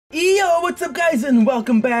What's up guys, and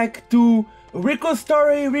welcome back to Rico's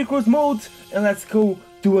story, Rico's mode, and let's go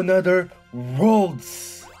to another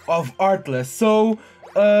Worlds of Artless. So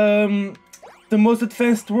the most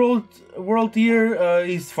advanced world here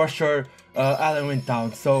is for sure Allen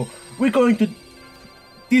Town. So we're going to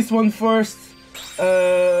this one first.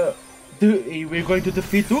 We're going to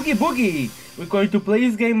defeat Oogie Boogie. We're going to play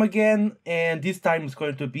this game again, and this time it's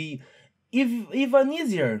going to be even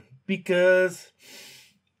easier because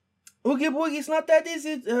Oogie Boogie is not that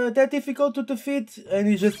easy, that difficult to defeat, and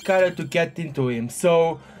you just gotta to get into him.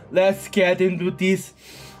 So let's get into this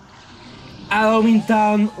Halloween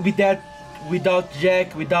Town without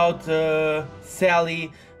Jack, without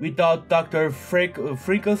Sally, without Dr.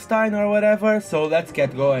 Frankenstein or whatever. So let's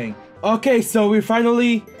get going. Okay, so we're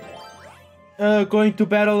finally going to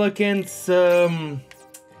battle against Oogie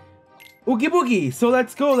Boogie. So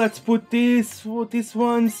let's go. Let's put these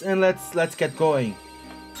ones and let's get going.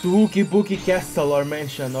 To Oogie Boogie Castle or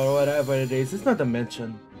Mansion or whatever it is. It's not a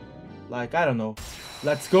mansion. Like, I don't know.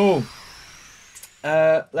 Let's go.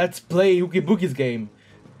 Let's play Oogie Boogie's game.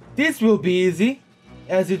 This will be easy,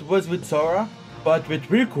 as it was with Sora, but with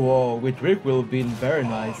Riku, oh, with Riku will be very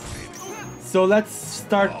nice. So let's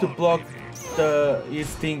start to block his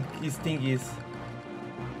thingies.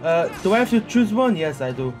 Do I have to choose one? Yes,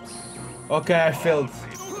 I do. Okay, I failed.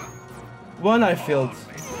 One I failed.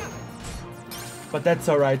 But that's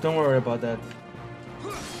alright, don't worry about that.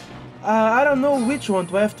 I don't know which one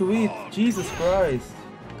do I have to eat. Jesus Christ.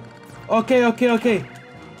 Okay.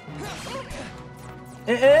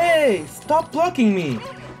 Hey, stop blocking me.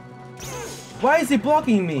 Why is he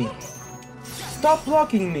blocking me? Stop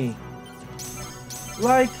blocking me.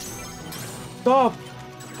 Like, stop.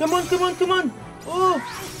 Come on. Oh,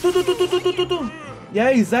 yeah,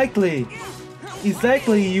 exactly,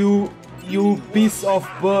 you piece of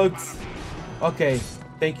bugs. Okay,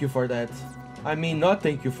 thank you for that. I mean, not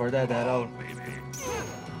thank you for that at all.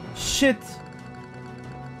 Shit.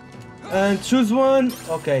 And choose one.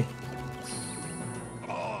 Okay.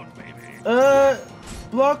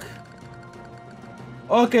 Block.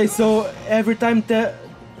 Okay, so every time that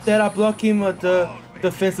I block him,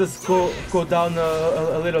 the fences go down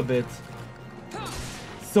a little bit.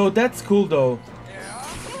 So that's cool though.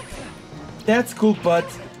 That's cool, but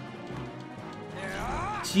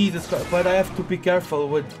Jesus Christ, but I have to be careful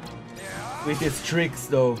with his tricks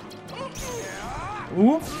though.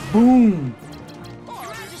 Ooh, boom!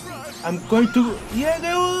 I'm going to, yeah,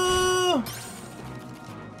 no!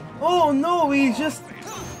 Oh no, he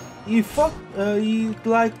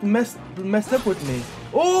like messed up with me.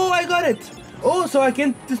 Oh, I got it! Oh, so I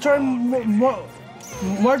can destroy more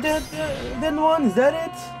than one, is that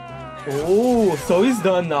it? Oh, so he's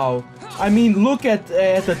done now. I mean, look at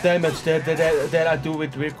the damage that I do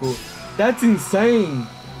with Riku. That's insane.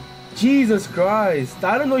 Jesus Christ.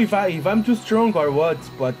 I don't know if I'm too strong or what,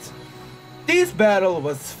 but this battle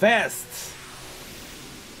was faster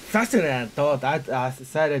than I thought. I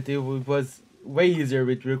decided it was way easier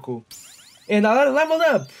with Riku. And I leveled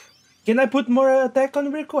up. Can I put more attack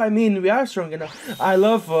on Riku? I mean, we are strong enough. I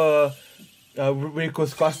love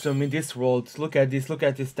Riku's costume in this world. Look at this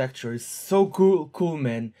texture. It's so cool,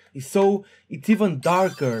 man. It's even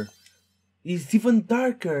darker. It's even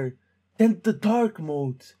darker than the dark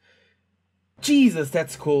mode. Jesus,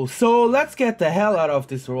 that's cool. So let's get the hell out of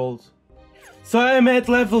this world. So I'm at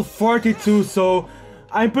level 42, so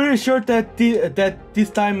I'm pretty sure that this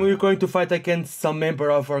time we're going to fight against some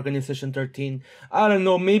member of Organization 13. I don't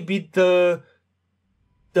know, maybe the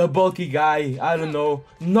bulky guy, I don't know.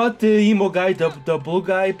 Not the emo guy, the blue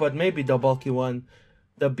guy, but maybe the bulky one.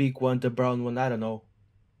 The big one, the brown one, I don't know.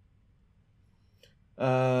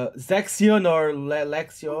 Zaxion or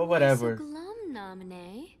Lexio, whatever.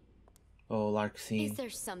 Oh, Larxene. Is there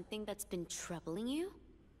something that's been troubling you?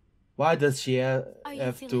 Why does she have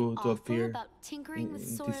to appear about tinkering in with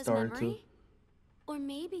this Sora's story memory? too? Or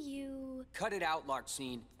maybe you... Cut it out,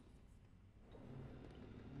 Larxene.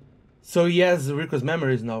 So he has Riku's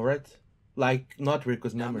memories now, right? Like, not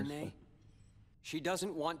Riku's memories. Naminé? She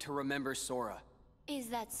doesn't want to remember Sora. Is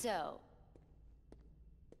that so?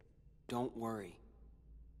 Don't worry.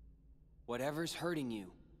 Whatever's hurting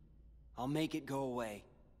you, I'll make it go away.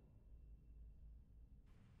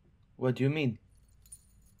 What do you mean?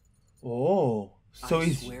 Oh, so I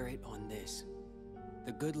he's... swear it on this.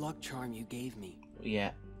 The good luck charm you gave me.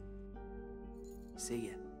 Yeah. See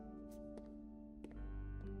ya.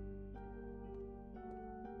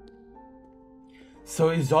 So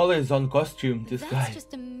he's always on costume, this guy. That's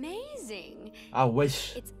just amazing. I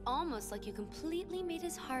wish. It's almost like you completely made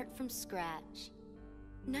his heart from scratch.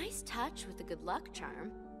 Nice touch with the good luck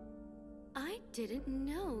charm. I didn't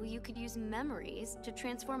know you could use memories to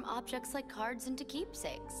transform objects like cards into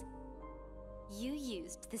keepsakes. You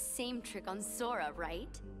used the same trick on Sora,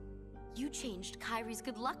 right? You changed Kyrie's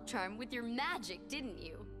good luck charm with your magic, didn't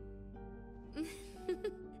you?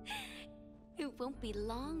 It won't be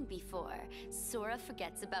long before Sora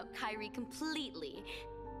forgets about Kyrie completely,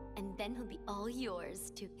 and then he'll be all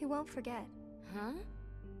yours to... He won't forget. Huh?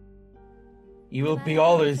 He will No be matter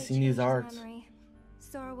how much always I in change his heart. memory,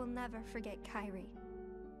 Sora will never forget Kyrie.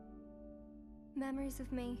 Memories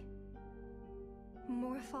of me,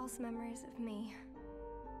 more false memories of me,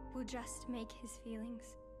 will just make his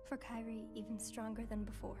feelings for Kyrie even stronger than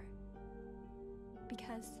before.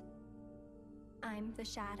 Because I'm the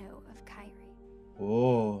shadow of Kyrie.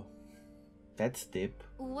 Oh, that's deep.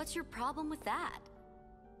 What's your problem with that?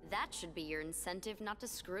 That should be your incentive not to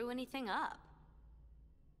screw anything up.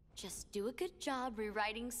 Just do a good job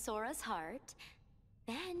rewriting Sora's heart,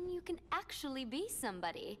 then you can actually be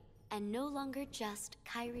somebody, and no longer just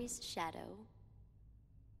Kyrie's shadow.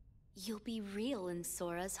 You'll be real in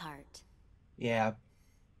Sora's heart. Yeah.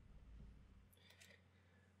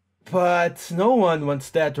 But no one wants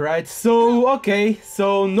that, right? So, okay,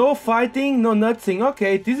 so no fighting, no nothing.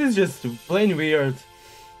 Okay, this is just plain weird.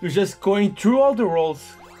 You're just going through all the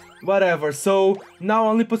roles. Whatever, so now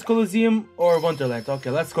Olympus Coliseum or Wonderland.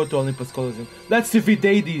 Okay, let's go to Olympus Coliseum. Let's defeat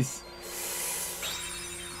Hades.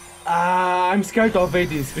 I'm scared of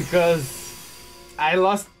Hades because I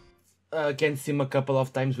lost against him a couple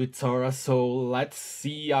of times with Sora, so let's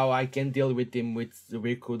see how I can deal with him with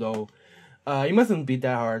Riku though. It mustn't be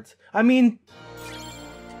that hard. I mean,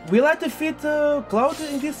 will I defeat Cloud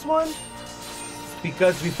in this one?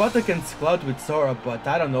 Because we fought against Cloud with Sora, but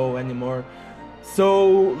I don't know anymore.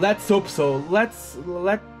 So let's hope so. Let's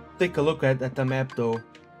take a look at the map though.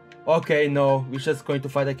 Okay, no, we're just going to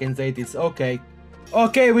fight against Hades. Okay.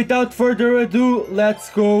 Okay, without further ado, let's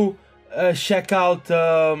go check out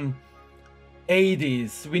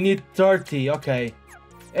Hades. We need 30, okay.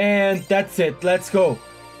 And that's it, let's go.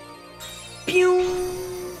 Pew!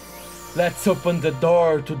 Let's open the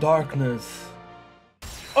door to darkness.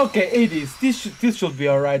 Okay, Hades, this should be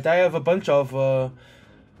alright. I have a bunch of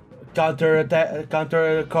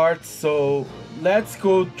counter cards, so let's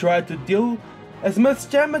go try to deal as much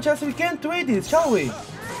damage as we can to Hades, shall we?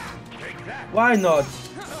 Why not?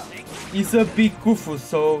 He's a big kufu,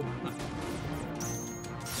 so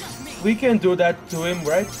we can do that to him,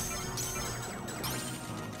 right?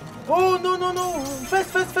 Oh no no no!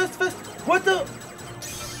 Fast! What the?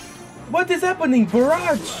 What is happening?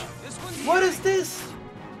 Barrage! What is this?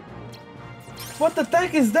 What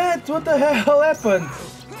attack is that? What the hell happened?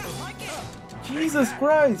 Jesus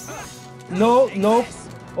Christ! No, nope.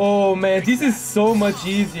 Oh man, this is so much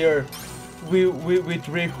easier with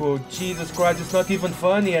Riku. Jesus Christ, it's not even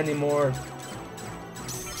funny anymore.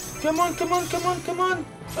 Come on!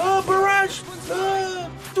 Oh, barrage!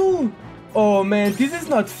 Two! Oh man, this is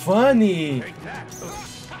not funny.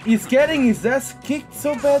 He's getting his ass kicked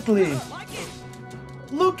so badly.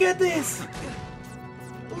 Look at this!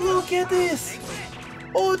 Look at this!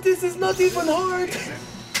 Oh, this is not even hard!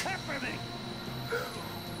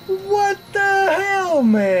 What the hell,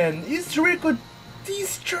 man? Is Riku this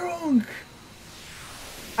strong?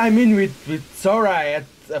 I mean, with Sora I had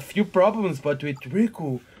a few problems, but with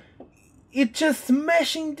Riku, it's just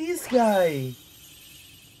smashing this guy.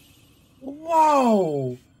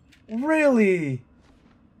 Wow! Really?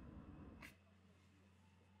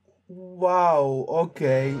 Wow,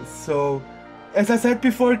 okay, so as I said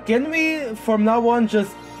before, can we from now on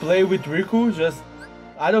just play with Riku? Just,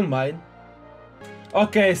 I don't mind.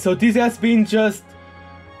 Okay, so this has been just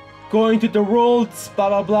going to the worlds, blah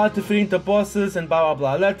blah blah, defeating the bosses and blah blah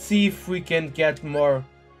blah. Let's see if we can get more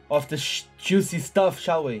of the juicy stuff,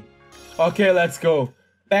 shall we? Okay, let's go.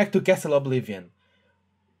 Back to Castle Oblivion.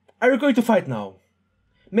 Are we going to fight now?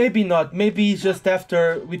 Maybe not, maybe just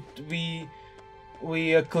after we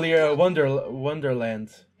clear Wonderland,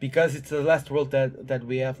 because it's the last world that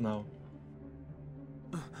we have now.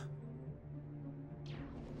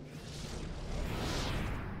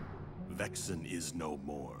 Vexen is no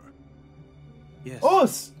more. Yes. Oh,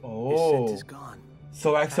 His scent is gone.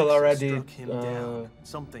 So Axel Axel already struck him down,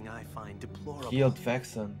 something I find deplorable. killed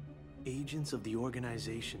Vexen. Agents of the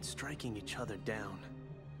organization striking each other down.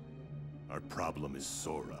 Our problem is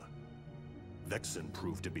Sora. Vexen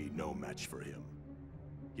proved to be no match for him.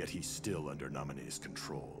 Yet he's still under Naminé's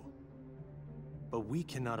control. But we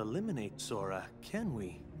cannot eliminate Sora, can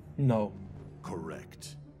we? No.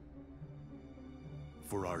 Correct.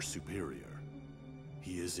 For our superior,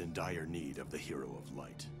 he is in dire need of the Hero of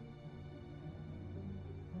Light.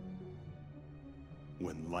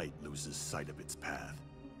 When light loses sight of its path,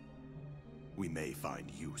 we may find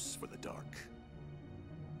use for the dark.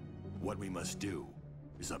 What we must do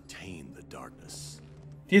is obtain the darkness.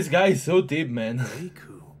 This guy is so deep, man.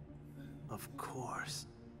 Riku, of course.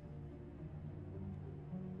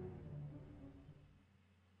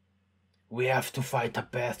 We have to fight a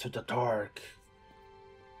path to the dark.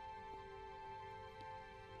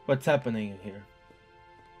 What's happening here?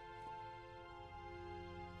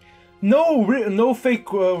 No, no fake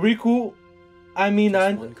Riku. I mean,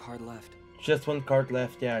 Just one card left. Just one card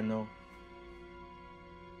left. Yeah, I know.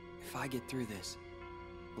 If I get through this,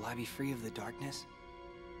 will I be free of the darkness?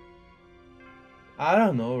 I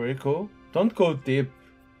don't know, Riku. Don't go deep.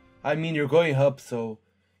 I mean, you're going up, so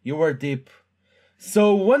you were deep.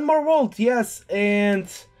 So one more world, yes, and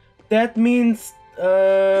that means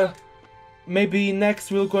maybe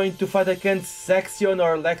next we're going to fight against Zexion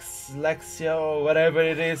or Lexia or whatever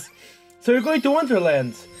it is. So we're going to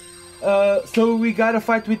Wonderland. So we gotta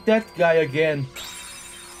fight with that guy again.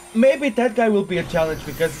 Maybe that guy will be a challenge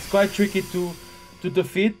because it's quite tricky to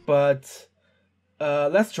defeat, but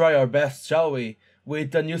let's try our best, shall we?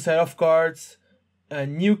 With a new set of cards, a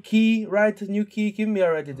new key, right? A new key. Give me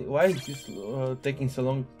already. Why is this taking so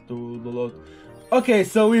long to load? Okay,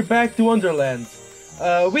 so we're back to Wonderland.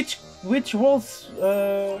 Which worlds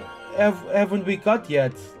haven't we got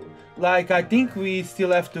yet? Like, I think we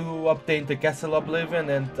still have to obtain the Castle Oblivion,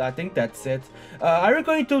 and I think that's it. Are we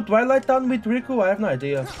going to Twilight Town with Riku? I have no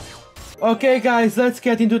idea. Okay, guys, let's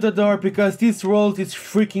get into the door because this world is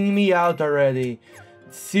freaking me out already.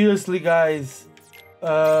 Seriously, guys.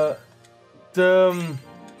 The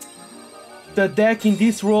deck in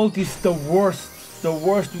this world is the worst. The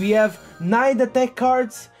worst. We have 9 attack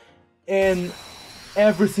cards, and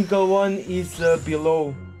every single one is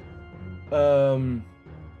below.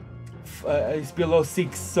 Is below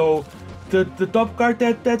 6. So the top card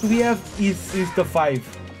that we have is the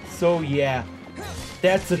 5. So yeah,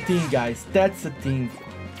 that's the thing, guys. That's the thing.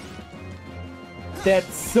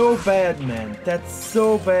 That's so bad, man. That's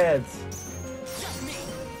so bad.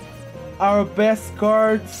 Our best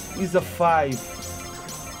card is a 5.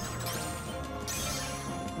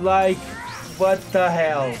 Like, what the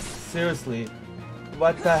hell? Seriously,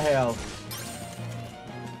 what the hell?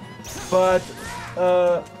 But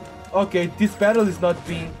okay, this battle is not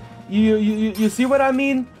being. You see what I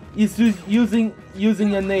mean? It's using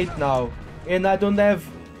an 8 now, and I don't have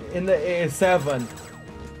a 7,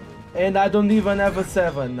 and I don't even have a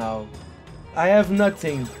 7 now. I have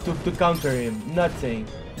nothing to counter him. Nothing.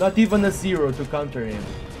 Not even a 0 to counter him.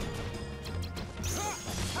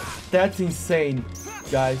 That's insane,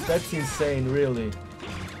 guys. That's insane, really.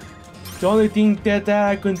 The only thing that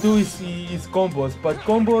I can do is combos, but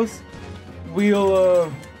combos will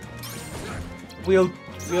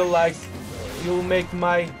make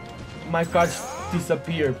my cards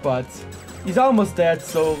disappear. But he's almost dead,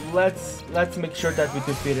 so let's make sure that we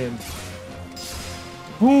defeat him.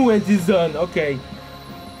 Boom, and he's done. Okay.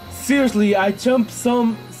 Seriously, I jumped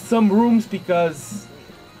some rooms because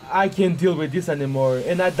I can't deal with this anymore,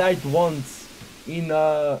 and I died once in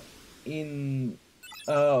an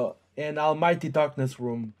Almighty Darkness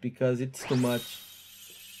room because it's too much.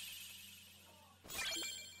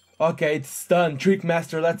 Okay, it's done.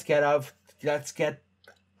 Trickmaster, let's get out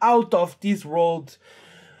of this world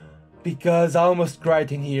because I almost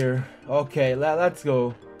cried in here. Okay, let's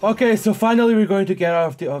go. Okay, so finally we're going to get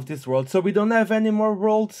out of this world. So we don't have any more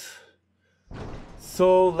worlds.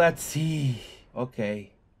 So let's see.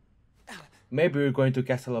 Okay. Maybe we're going to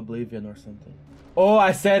Castle Oblivion or something. Oh,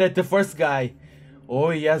 I said it, the first guy. Oh,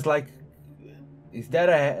 he has like... Is that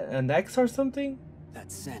an X or something?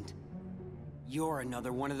 That scent. You're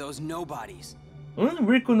another one of those nobodies.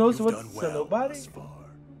 Riku knows You've what's done well a nobody? thus far.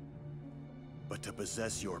 But to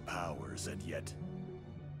possess your powers and yet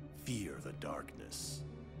fear the darkness.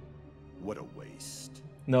 What a waste.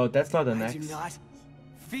 No, that's not an I X. do not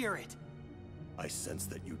fear it. I sense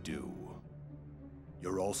that you do.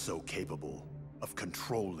 You're also capable of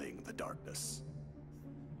controlling the darkness.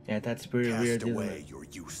 Yeah, that's pretty weird, Cast isn't away it? your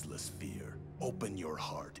useless fear. Open your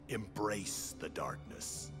heart. Embrace the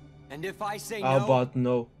darkness. And if I say How no, about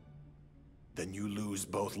no? Then you lose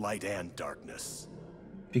both light and darkness.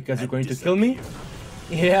 Because you're And going to kill me?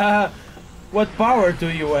 disappear. Yeah. What power do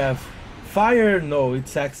you have? Fire? No,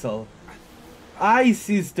 it's Axel. Ice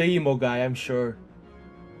is the emo guy, I'm sure.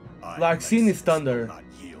 Larxene is Lexus thunder. will not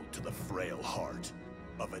yield to the frail heart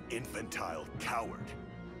of an infantile coward.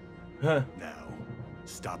 Huh. Now,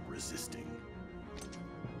 stop resisting.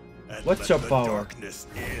 And What's let your the power? darkness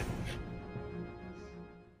in.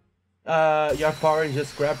 Your power is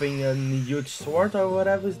just grabbing a huge sword or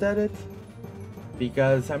whatever, is that it?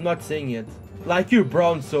 because I'm not saying it. Like you're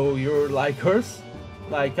brown, so you're like hers?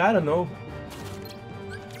 Like, I don't know.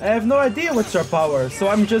 I have no idea what's your power, so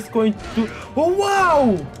I'm just going to... Oh,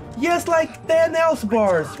 wow! Yes, like 10 health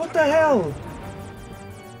bars. What the hell?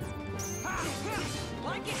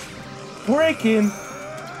 Break him.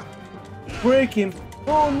 Break him.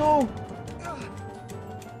 Oh, no.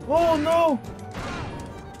 Oh, no.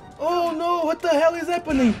 Oh, no. What the hell is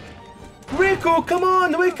happening? Riku, come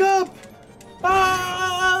on, wake up!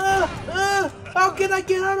 How can I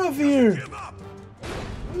get out of here?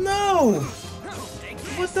 No!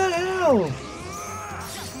 What the hell?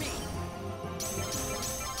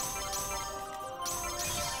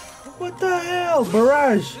 What the hell?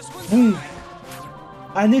 Barrage! Boom!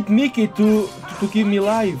 I need Mickey to keep me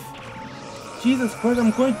alive. Jesus Christ,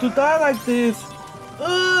 I'm going to die like this.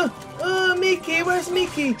 Mickey, where's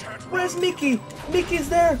Mickey? Where's Mickey? Mickey's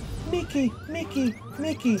there. Mickey.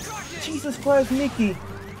 Jesus Christ, Mickey.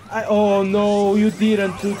 Oh no, you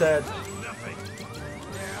didn't do that.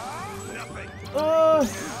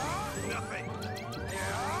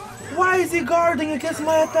 Why is he guarding against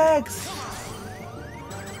my attacks?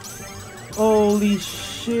 Holy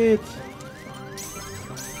shit.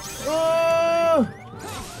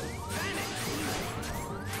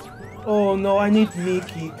 Oh no, I need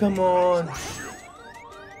Mickey, come on.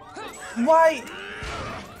 Why?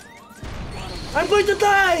 I'm going to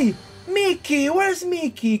die! Mickey, where's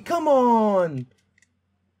Mickey? Come on!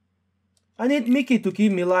 I need Mickey to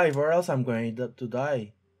keep me alive or else I'm going to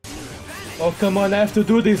die. Oh come on, I have to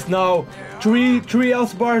do this now. Three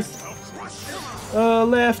health bars.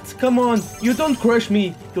 Left, come on. You don't crush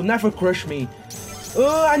me. You'll never crush me.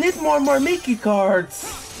 I need more Mickey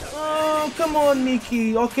cards. Oh, come on,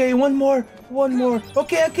 Mickey. Okay, one more.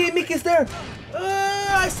 Okay, Mickey's there.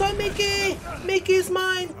 I saw Mickey. Mickey's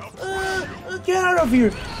mine. Get out of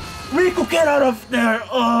here. Riku, get out of there.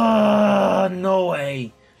 No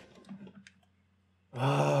way.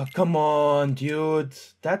 Come on, dude.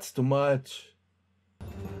 That's too much.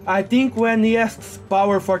 I think when he asks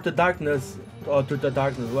power for the darkness, or to the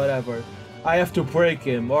darkness, whatever, I have to break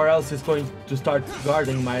him, or else he's going to start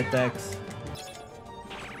guarding my attacks.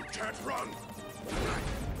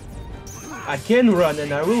 I can run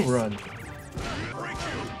and I will run.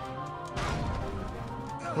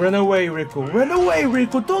 Run away, Riku. Run away,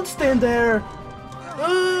 Riku. Don't stand there.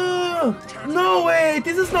 No way.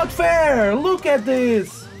 This is not fair. Look at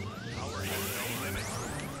this.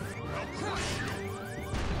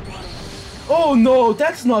 Oh no,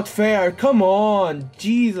 that's not fair. Come on.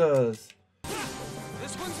 Jesus.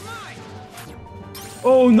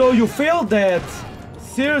 Oh no, you failed that.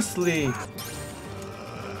 Seriously.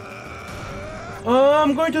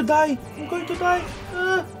 I'm going to die.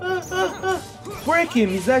 Break him,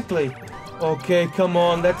 exactly. Okay, come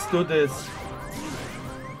on, let's do this.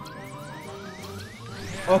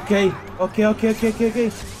 Okay.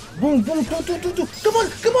 Boom.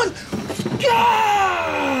 Come on.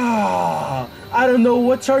 Yeah! I don't know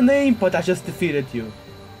what's your name, but I just defeated you.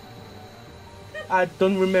 I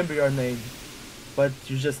don't remember your name, but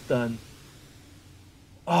you just done.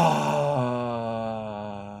 I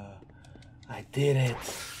did it.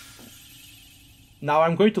 Now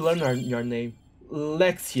I'm going to learn your name.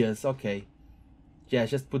 Lexius, okay. Yeah,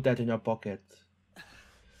 just put that in your pocket.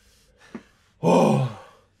 Oh,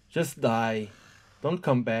 just die. Don't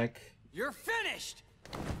come back. You're finished!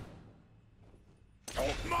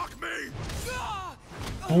 Don't mock me!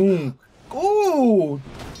 Boom. Oh!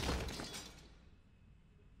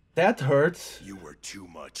 That hurts. You were too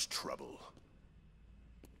much trouble.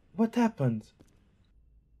 What happened?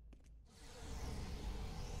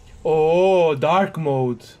 Oh, dark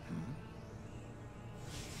mode.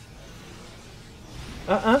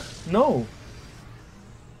 No.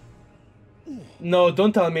 No,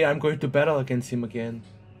 don't tell me I'm going to battle against him again.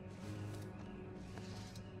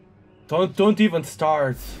 Don't even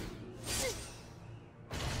start.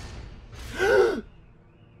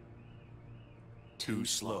 Too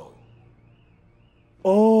slow.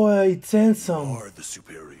 Oh, it's handsome. Are the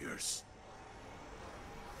superiors.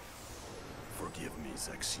 Forgive me,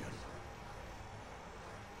 Zexion.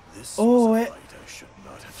 This was a fight I should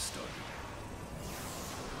not have started.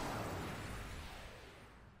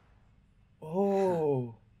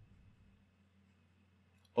 Oh.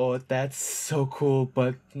 Oh, that's so cool,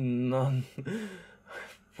 but none.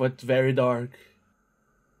 But very dark.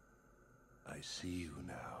 I see you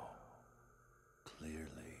now.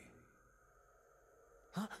 Clearly.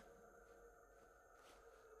 Huh?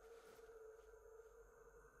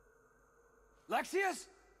 Lexius?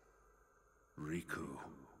 Riku.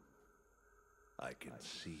 I can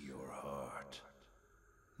see your heart.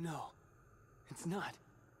 No. It's not.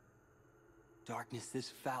 Darkness this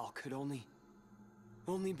foul could only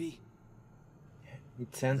be...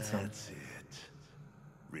 It's handsome. That's it.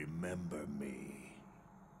 Remember me.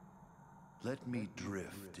 Let me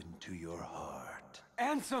drift into your heart.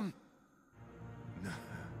 Ansem!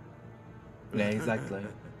 Yeah, exactly.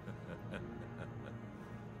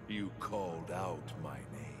 You called out my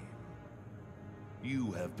name.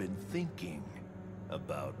 You have been thinking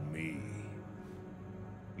about me.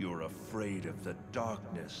 You're afraid of the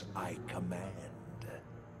darkness I command.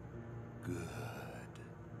 Good.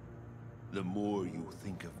 The more you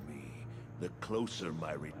think of me, the closer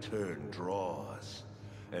my return draws.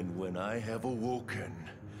 And when I have awoken,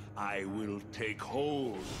 I will take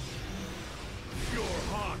hold. Your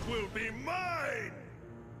heart will be mine!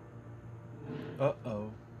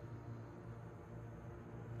 Uh-oh.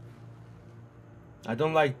 I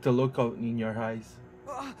don't like the look in your eyes.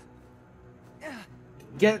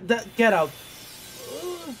 Get out.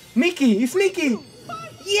 Mickey! It's Mickey!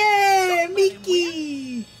 Yeah!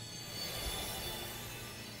 Mickey!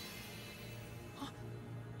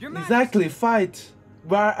 Exactly, fight!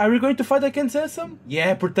 Are we going to fight against Ansem?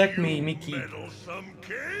 Yeah, protect me, Mickey. Meddlesome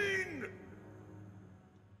king!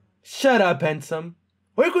 Shut up, Ansem.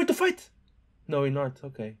 Are you going to fight? No, you're not.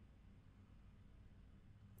 Okay.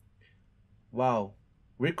 Wow.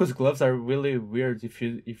 Rico's gloves are really weird if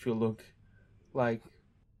you look. Like...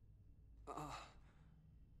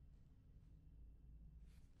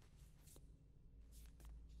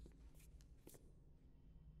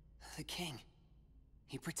 The king.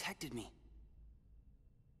 He protected me.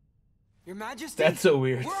 Your Majesty! That's so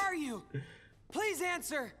weird. Where are you? Please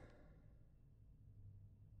answer!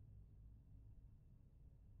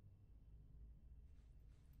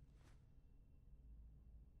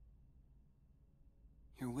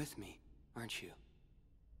 You're with me, aren't you?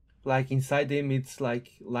 Like inside him it's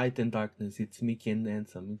like light and darkness. It's Mickey and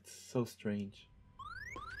Ansem. It's so strange.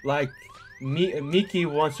 Like Mickey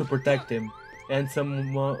wants to protect him.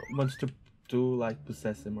 Ansem wants to like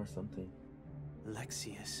possess him or something.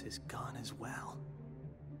 Lexius is gone as well.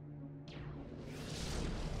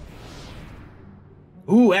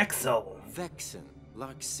 Ooh, Exo! Vexen,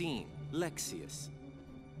 Larxene, Lexius.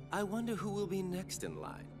 I wonder who will be next in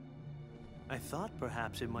line. I thought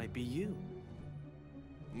perhaps it might be you.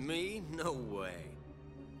 Me? No way.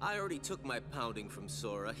 I already took my pounding from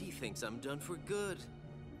Sora. He thinks I'm done for good.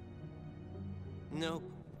 Nope.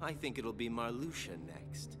 I think it'll be Marluxia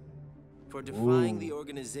next. For defying the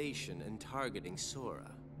organization and targeting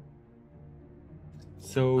Sora.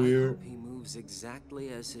 So I we're... hope he moves exactly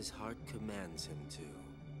as his heart commands him to.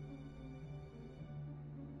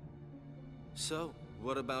 So,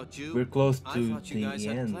 what about you? We're close I to thought you guys the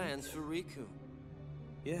had end. plans for Riku.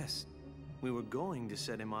 Yes, we were going to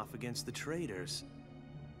set him off against the traitors.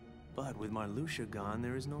 But with Marluxia gone,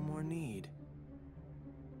 there is no more need.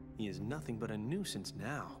 He is nothing but a nuisance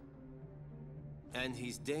now. And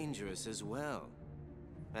he's dangerous as well.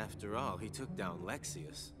 After all, he took down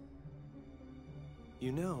Lexius.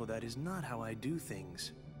 You know, that is not how I do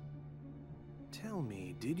things. Tell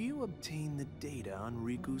me, did you obtain the data on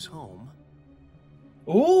Riku's home?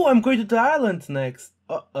 Oh, I'm going to the island next.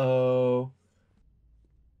 Uh-oh.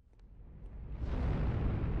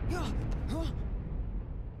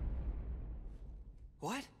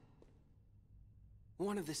 What?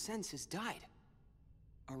 One of the senses died.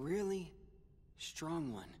 A really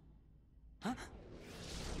strong one. Huh?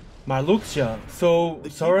 Marluxia. So The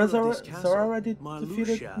Sora keeper of this castle, already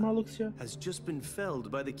defeated Marluxia? has just been felled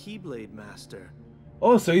by the Keyblade Master.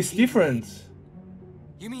 Oh, so he's different.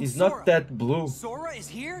 You mean He's Sora? not that blue. Sora is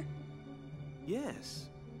here? Yes.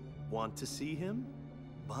 Want to see him?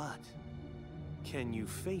 But can you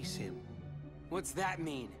face him? What's that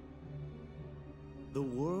mean? The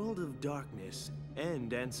world of darkness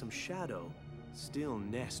and some shadow still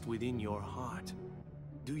nest within your heart.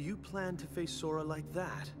 Do you plan to face Sora like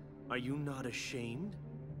that? Are you not ashamed?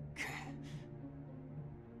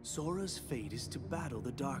 Sora's fate is to battle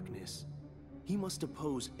the darkness. He must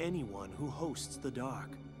oppose anyone who hosts the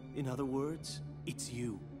dark. In other words, it's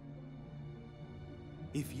you.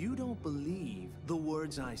 If you don't believe the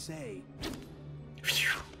words I say,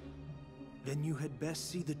 then you had best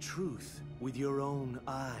see the truth with your own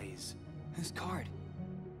eyes. This card.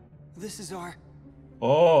 This is our...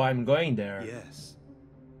 Oh, I'm going there. Yes.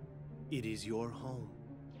 It is your home.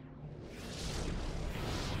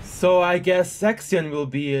 So I guess Sexion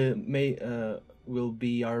will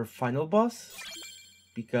be our final boss,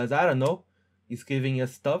 because I don't know, he's giving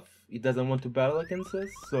us stuff. He doesn't want to battle against us,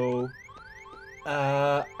 so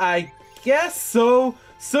I guess so.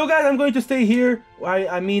 So guys, I'm going to stay here.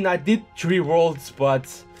 I mean, I did 3 worlds, but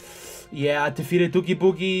Yeah, I defeated Doogie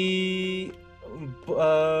Boogie.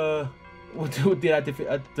 Who did I defeat?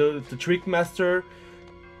 The Trick Master,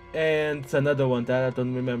 and another one that I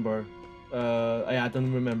don't remember. Yeah, I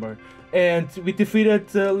don't remember. And we defeated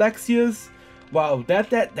Lexius. Wow,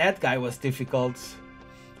 that guy was difficult.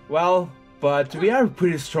 Well, but we are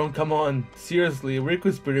pretty strong. Come on, seriously,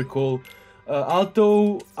 Riku's pretty cool.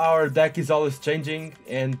 Although our deck is always changing,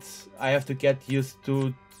 and I have to get used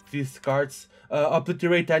to these cards.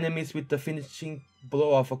 Obliterate enemies with the finishing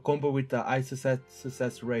blow of a combo with the high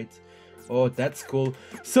success rate. Oh, that's cool.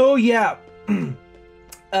 So yeah,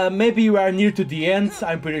 maybe we are near to the end.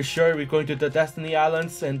 I'm pretty sure we're going to the Destiny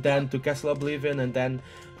Islands and then to Castle Oblivion, and then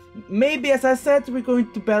maybe, as I said, we're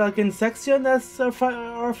going to battle against Section as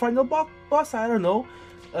our final boss. I don't know.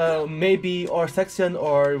 Maybe or Section,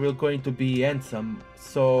 or we're going to be Ansem.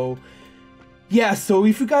 So yeah, so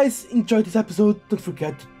if you guys enjoyed this episode, don't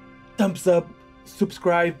forget to thumbs up,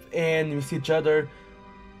 subscribe, and we'll see each other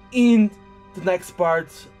in the next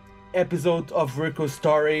episode of Riku's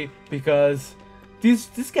story, because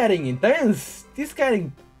this getting intense. This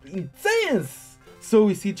getting intense. So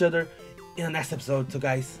we see each other in the next episode. So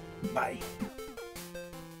guys, bye.